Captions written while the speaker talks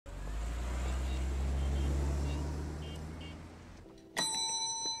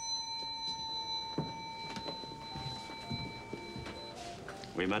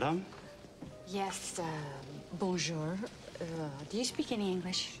Oui, madame? Yes, bonjour. Do you speak any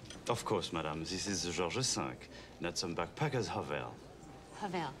English? Of course, madame. This is the Georges V, not some backpacker's hovel.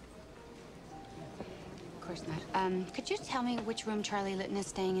 Havel. Of course not. Could you tell me which room Charlie Litton is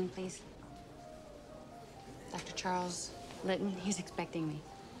staying in, please? Dr. Charles Litton, he's expecting me.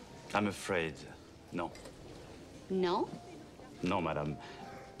 I'm afraid, no. No? No, madame.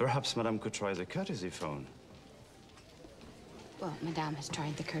 Perhaps madame could try the courtesy phone. Well, Madame has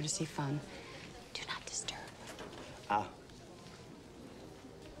tried the courtesy phone. Do not disturb. Ah.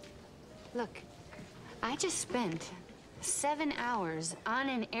 Look, I just spent 7 hours on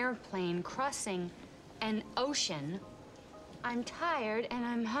an airplane crossing an ocean. I'm tired and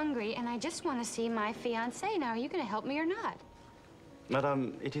I'm hungry and I just want to see my fiancé. Now, are you going to help me or not?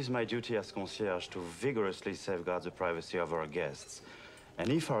 Madame, it is my duty as concierge to vigorously safeguard the privacy of our guests. And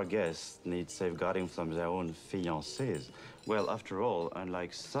if our guests need safeguarding from their own fiancés, well, after all,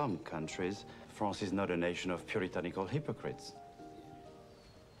 unlike some countries, France is not a nation of puritanical hypocrites.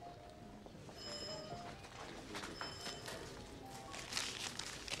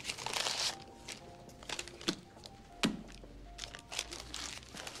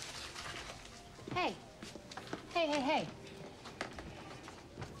 Hey. Hey.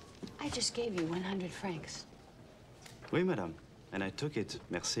 I just gave you 100 francs. Oui, madame. And I took it.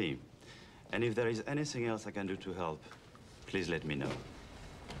 Merci. And if there is anything else I can do to help, please let me know.